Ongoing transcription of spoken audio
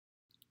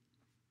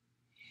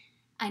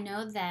I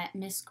know that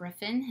Miss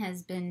Griffin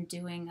has been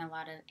doing a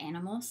lot of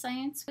animal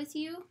science with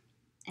you,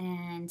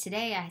 and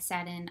today I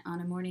sat in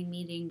on a morning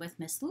meeting with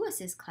Miss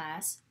Lewis's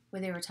class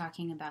where they were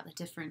talking about the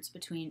difference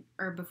between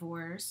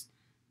herbivores,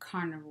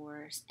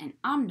 carnivores, and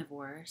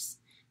omnivores.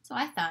 So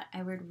I thought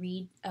I would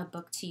read a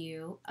book to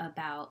you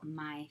about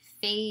my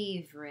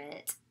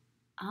favorite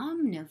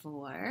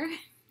omnivore,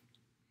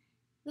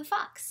 the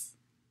fox.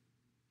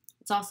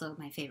 It's also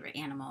my favorite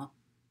animal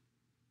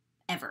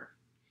ever.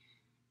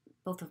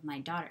 Both of my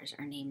daughters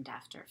are named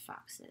after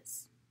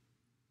foxes.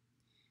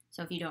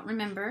 So if you don't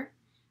remember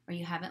or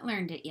you haven't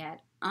learned it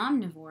yet,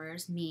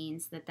 omnivores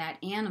means that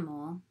that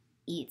animal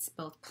eats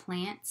both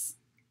plants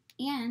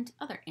and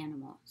other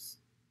animals.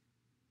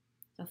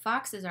 So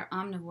foxes are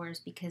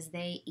omnivores because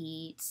they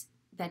eat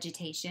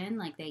vegetation,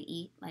 like they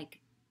eat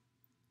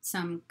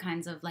some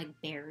kinds of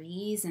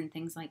berries and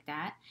things like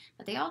that,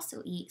 but they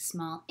also eat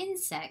small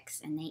insects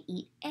and they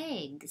eat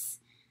eggs.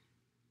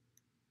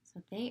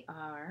 So they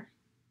are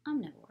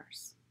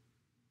omnivores.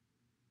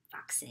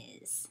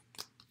 Foxes.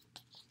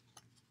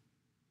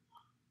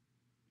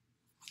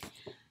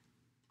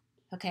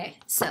 Okay,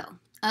 so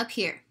up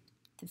here,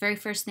 the very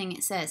first thing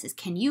it says is,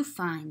 can you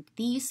find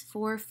these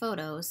 4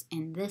 photos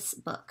in this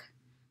book?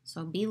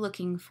 So be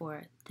looking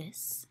for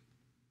this,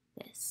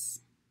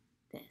 this,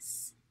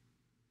 this,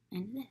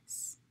 and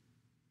this.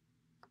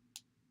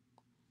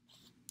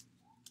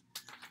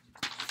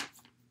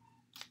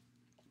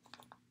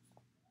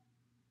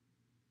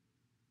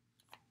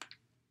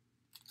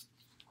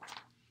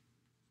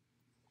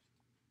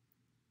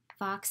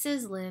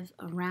 Foxes live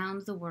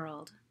around the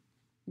world.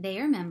 They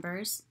are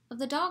members of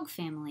the dog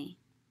family.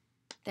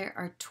 There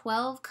are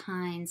 12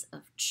 kinds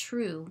of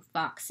true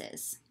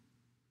foxes.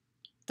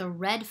 The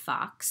red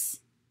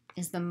fox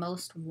is the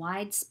most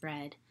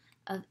widespread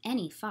of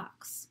any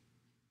fox.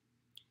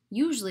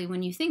 Usually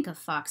when you think of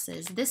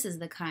foxes, this is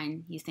the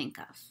kind you think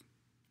of.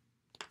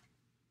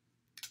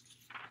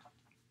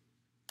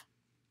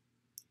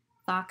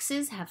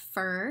 Foxes have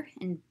fur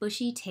and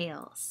bushy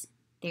tails.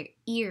 Their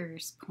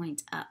ears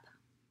point up.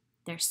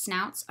 Their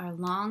snouts are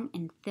long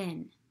and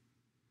thin.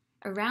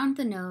 Around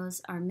the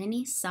nose are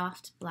many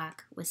soft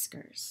black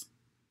whiskers.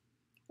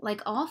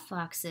 Like all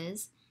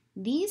foxes,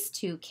 these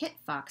 2 kit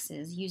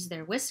foxes use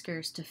their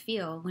whiskers to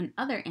feel when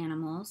other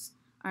animals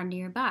are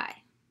nearby.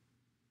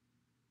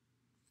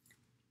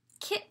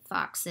 Kit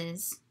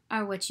foxes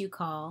are what you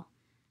call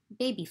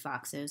baby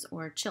foxes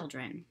or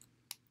children.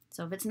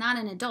 So if it's not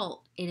an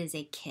adult, it is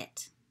a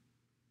kit.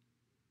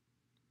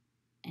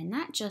 And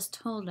that just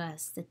told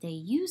us that they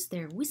use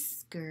their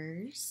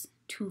whiskers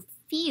to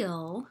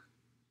feel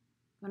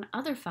when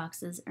other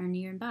foxes are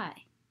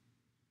nearby.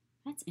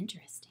 That's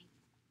interesting.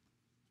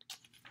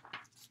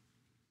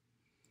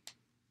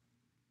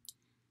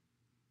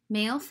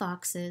 Male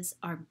foxes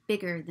are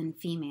bigger than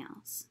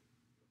females.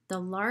 The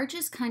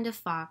largest kind of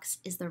fox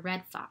is the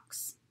red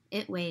fox.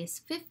 It weighs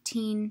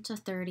 15 to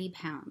 30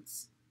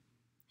 pounds.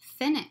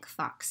 Fennec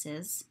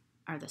foxes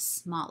are the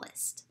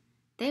smallest.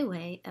 They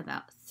weigh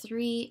about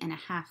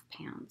 3.5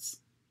 pounds.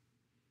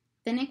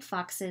 Fennec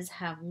foxes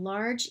have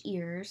large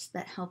ears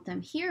that help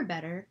them hear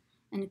better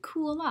and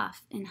cool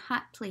off in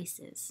hot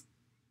places.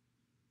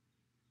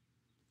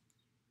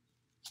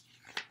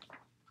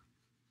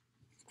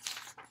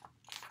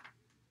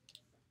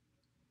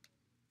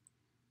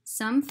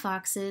 Some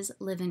foxes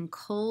live in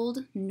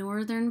cold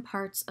northern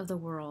parts of the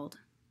world.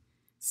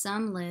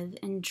 Some live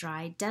in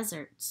dry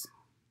deserts.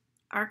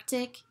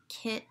 Arctic,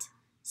 kit,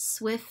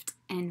 swift,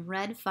 and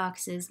red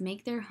foxes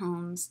make their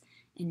homes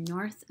in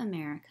North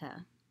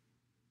America.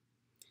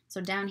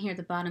 So down here at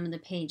the bottom of the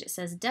page, it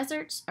says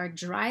deserts are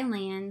dry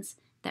lands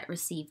that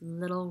receive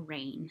little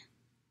rain.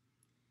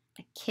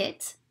 The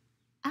kit,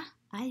 I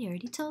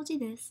already told you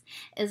this,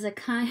 is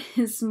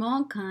a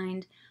small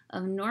kind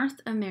of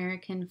North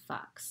American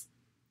fox.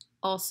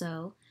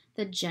 Also,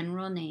 the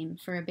general name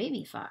for a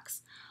baby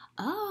fox.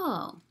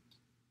 Oh,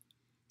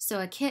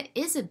 so a kit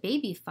is a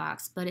baby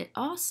fox, but it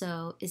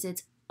also is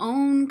its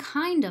own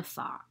kind of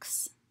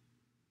fox.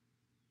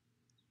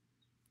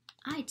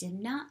 I did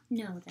not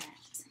know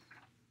that.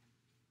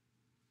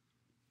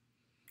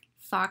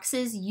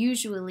 Foxes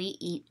usually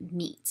eat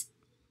meat.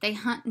 They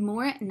hunt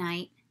more at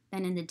night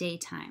than in the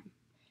daytime.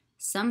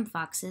 Some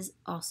foxes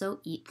also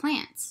eat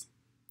plants.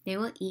 They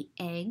will eat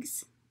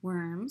eggs,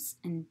 worms,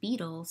 and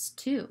beetles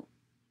too.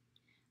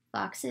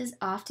 Foxes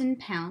often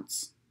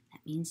pounce,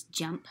 that means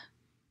jump,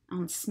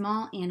 on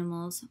small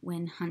animals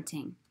when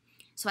hunting.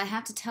 So I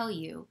have to tell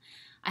you,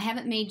 I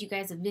haven't made you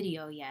guys a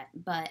video yet,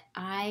 but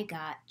I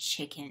got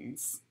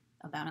chickens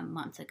about a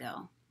month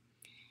ago.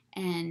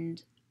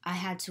 And I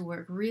had to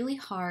work really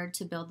hard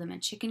to build them a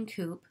chicken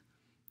coop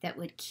that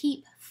would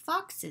keep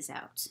foxes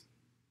out.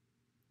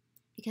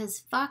 Because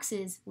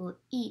foxes will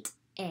eat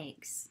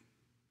eggs.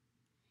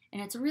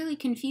 And it's really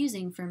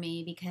confusing for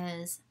me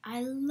because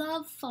I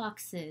love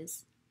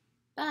foxes,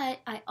 but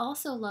I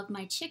also love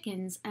my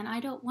chickens and I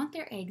don't want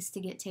their eggs to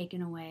get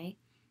taken away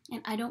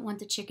and I don't want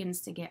the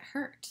chickens to get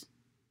hurt.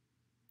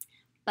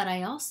 But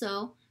I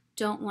also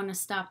don't want to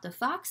stop the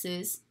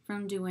foxes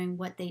from doing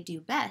what they do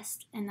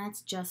best, and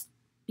that's just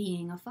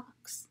being a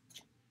fox.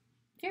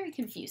 Very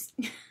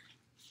confusing.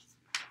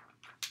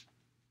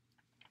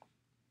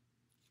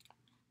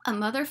 A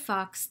mother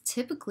fox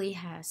typically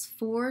has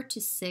 4 to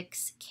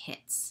 6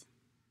 kits.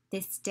 They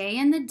stay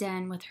in the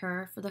den with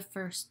her for the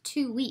first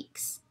 2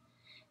 weeks.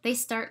 They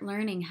start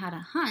learning how to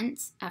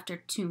hunt after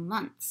 2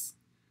 months.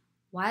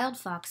 Wild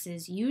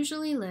foxes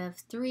usually live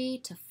 3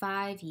 to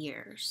 5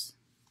 years.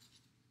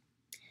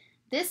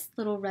 This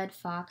little red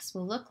fox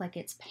will look like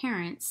its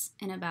parents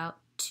in about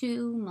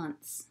 2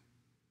 months.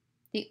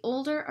 The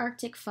older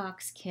Arctic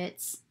fox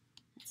kits,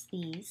 that's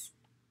these,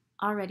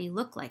 already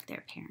look like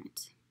their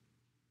parent.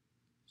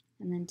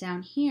 And then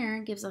down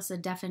here gives us a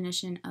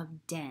definition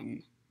of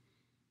den.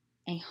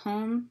 A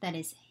home that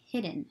is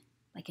hidden,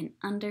 like an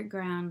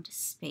underground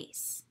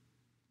space.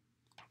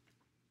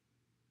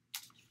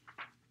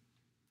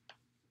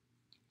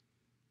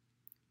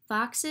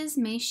 Foxes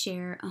may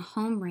share a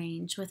home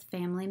range with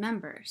family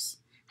members.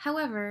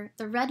 However,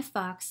 the red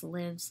fox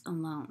lives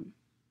alone.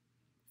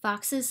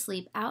 Foxes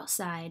sleep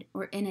outside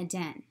or in a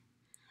den.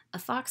 A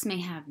fox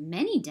may have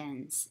many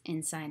dens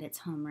inside its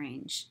home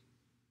range.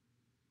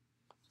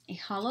 A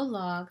hollow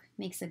log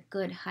makes a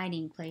good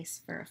hiding place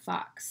for a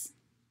fox.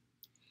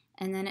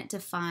 And then it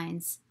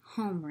defines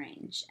home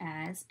range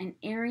as an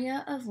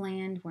area of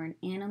land where an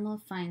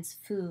animal finds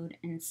food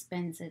and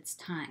spends its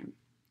time.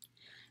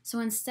 So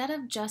instead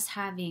of just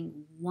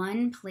having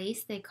one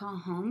place they call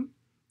home,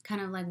 kind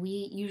of like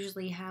we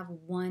usually have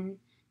one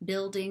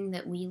building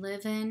that we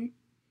live in,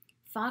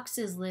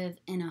 foxes live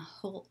in a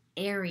whole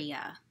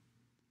area.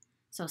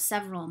 So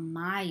several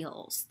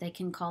miles, they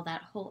can call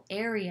that whole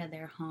area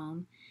their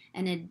home.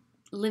 And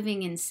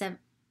living in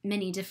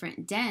many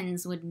different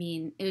dens would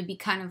mean, it would be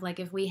kind of like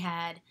if we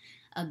had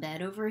a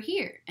bed over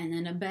here, and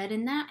then a bed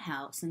in that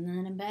house, and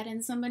then a bed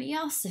in somebody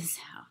else's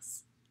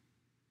house.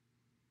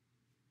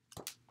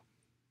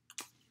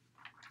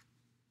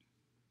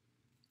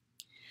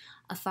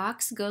 A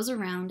fox goes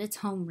around its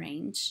home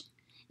range.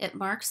 It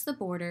marks the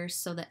borders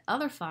so that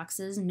other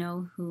foxes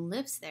know who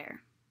lives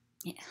there.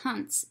 It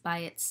hunts by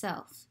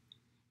itself.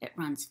 It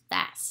runs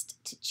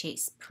fast to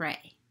chase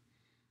prey.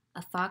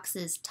 A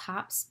fox's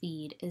top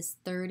speed is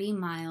 30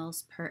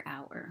 miles per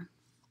hour.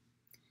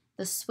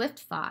 The swift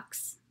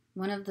fox,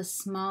 one of the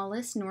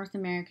smallest North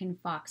American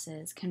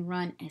foxes, can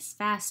run as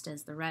fast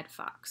as the red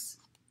fox.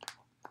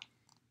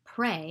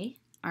 Prey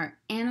are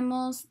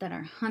animals that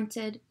are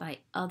hunted by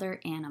other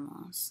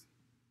animals.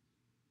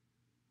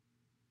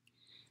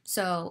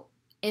 So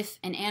if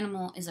an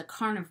animal is a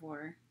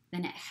carnivore,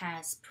 then it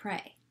has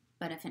prey.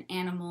 But if an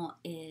animal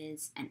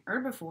is an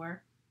herbivore,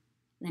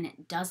 then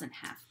it doesn't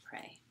have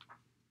prey.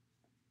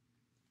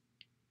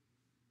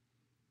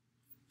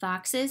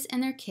 Foxes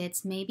and their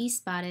kits may be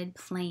spotted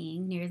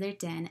playing near their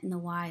den in the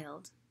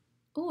wild,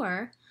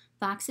 or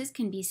foxes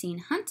can be seen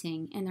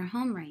hunting in their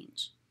home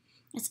range.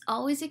 It's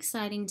always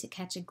exciting to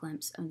catch a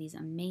glimpse of these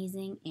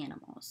amazing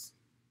animals.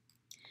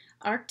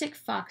 Arctic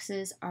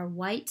foxes are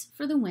white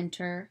for the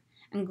winter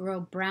and grow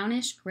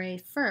brownish-gray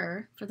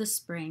fur for the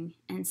spring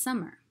and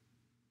summer.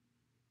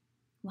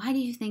 Why do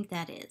you think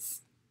that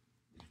is?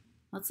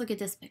 Let's look at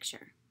this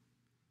picture.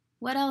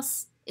 What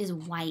else is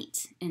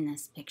white in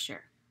this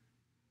picture?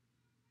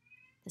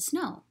 The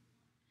snow.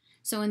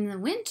 So in the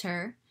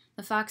winter,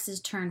 the foxes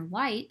turn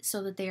white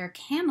so that they are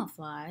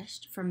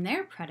camouflaged from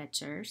their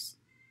predators.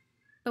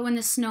 But when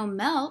the snow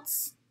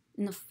melts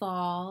in the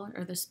fall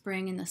or the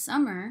spring and the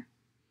summer,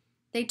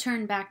 they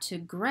turn back to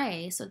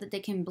gray so that they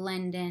can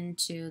blend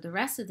into the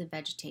rest of the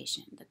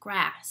vegetation, the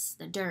grass,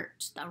 the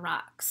dirt, the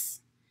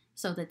rocks,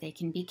 so that they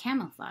can be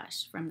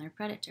camouflaged from their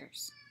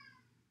predators.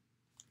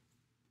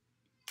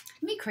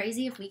 It'd be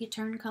crazy if we could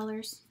turn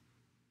colors.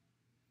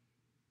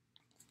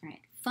 All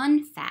right,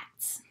 fun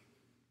facts.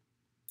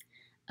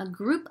 A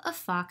group of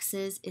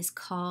foxes is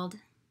called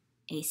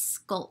a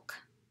skulk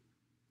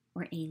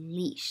or a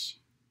leash.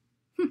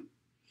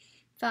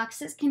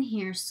 Foxes can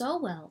hear so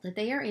well that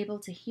they are able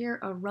to hear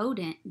a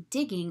rodent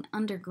digging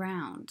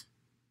underground.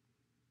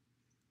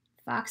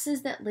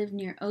 Foxes that live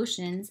near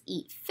oceans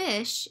eat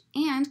fish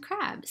and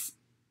crabs.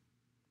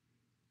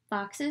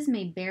 Foxes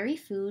may bury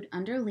food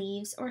under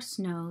leaves or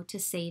snow to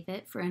save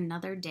it for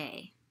another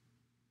day.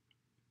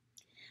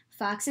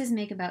 Foxes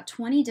make about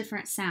 20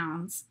 different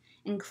sounds,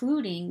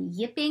 including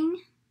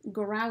yipping,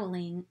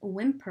 growling,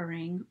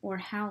 whimpering, or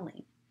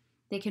howling.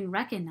 They can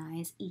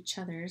recognize each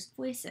other's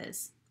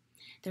voices.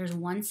 There's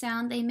one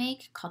sound they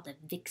make called the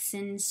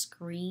vixen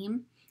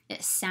scream.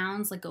 It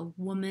sounds like a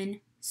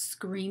woman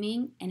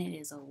screaming, and it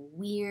is a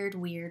weird,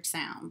 weird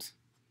sound.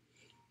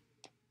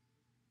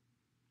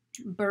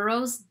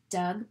 Burrows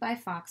dug by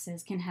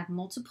foxes can have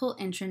multiple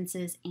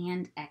entrances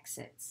and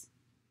exits.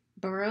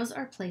 Burrows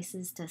are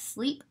places to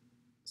sleep,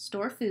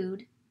 store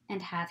food,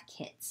 and have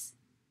kits.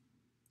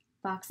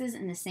 Foxes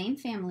in the same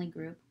family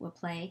group will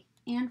play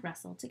and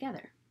wrestle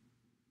together.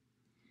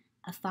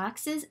 A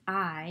fox's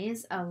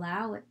eyes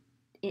allow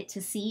it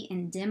to see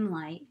in dim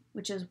light,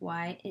 which is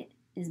why it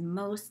is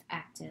most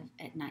active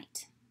at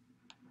night.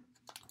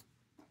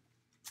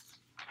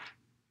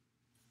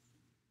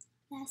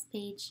 last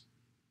page.